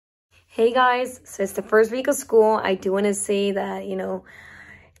Hey guys, so it's the first week of school. I do want to say that,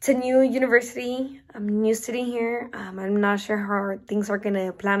 it's a new university. I'm a new student here. I'm not sure how things are going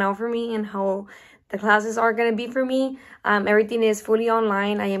to plan out for me and how the classes are going to be for me. Everything is fully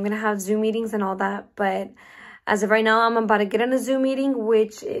online. I am going to have Zoom meetings and all that. But as of right now, I'm about to get on a Zoom meeting,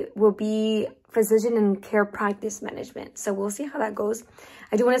 which will be physician and care practice management. So we'll see how that goes.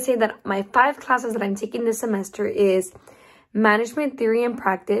 I do want to say that my 5 classes that I'm taking this semester is management theory and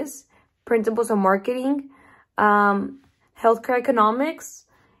practice, principles of marketing, healthcare economics,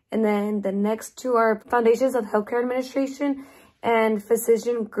 and then the next 2 are foundations of healthcare administration and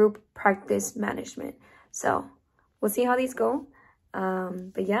physician group practice management. So we'll see how these go.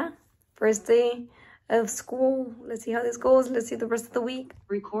 But yeah, first day of school. Let's see how this goes. Let's see the rest of the week.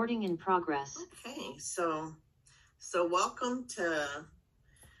 Recording in progress. Okay, so welcome to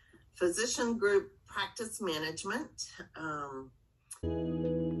physician group practice management.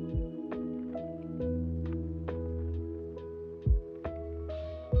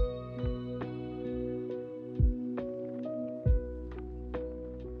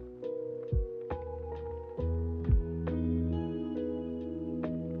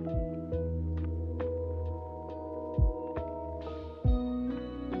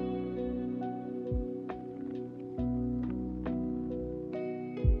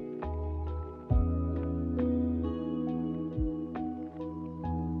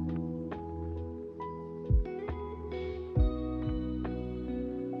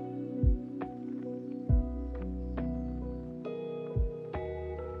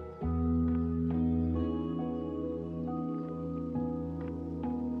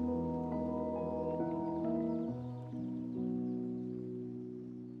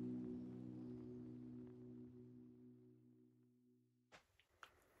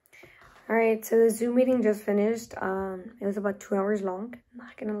 All right, so the Zoom meeting just finished. It was about 2 hours long.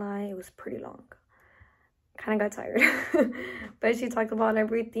 Not gonna lie, it was pretty long. Kind of got tired. But she talked about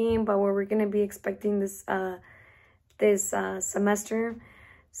everything, about what we're gonna be expecting this semester.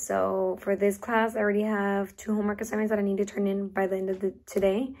 So for this class, I already have 2 homework assignments that I need to turn in by the end of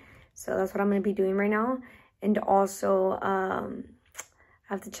today. So that's what I'm gonna be doing right now. And also, I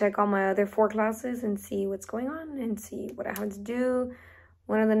have to check all my other 4 classes and see what's going on and see what I have to do.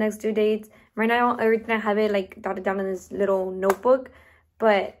 One of the next due dates. Right now, everything I have it like dotted down in this little notebook.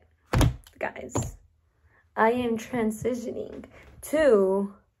 But guys, I am transitioning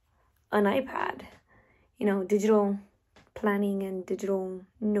to an iPad. Digital planning and digital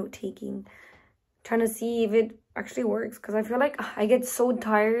note-taking. Trying to see if it actually works. Because I feel like I get so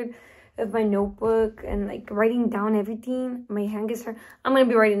tired of my notebook and like writing down everything. My hand gets hurt. I'm going to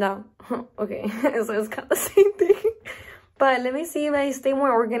be writing down. Okay, so it's kind of the same thing. But let me see if I stay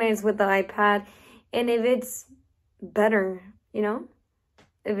more organized with the iPad and if it's better, if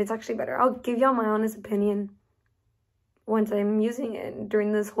it's actually better. I'll give y'all my honest opinion once I'm using it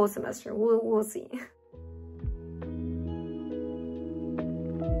during this whole semester. We'll see.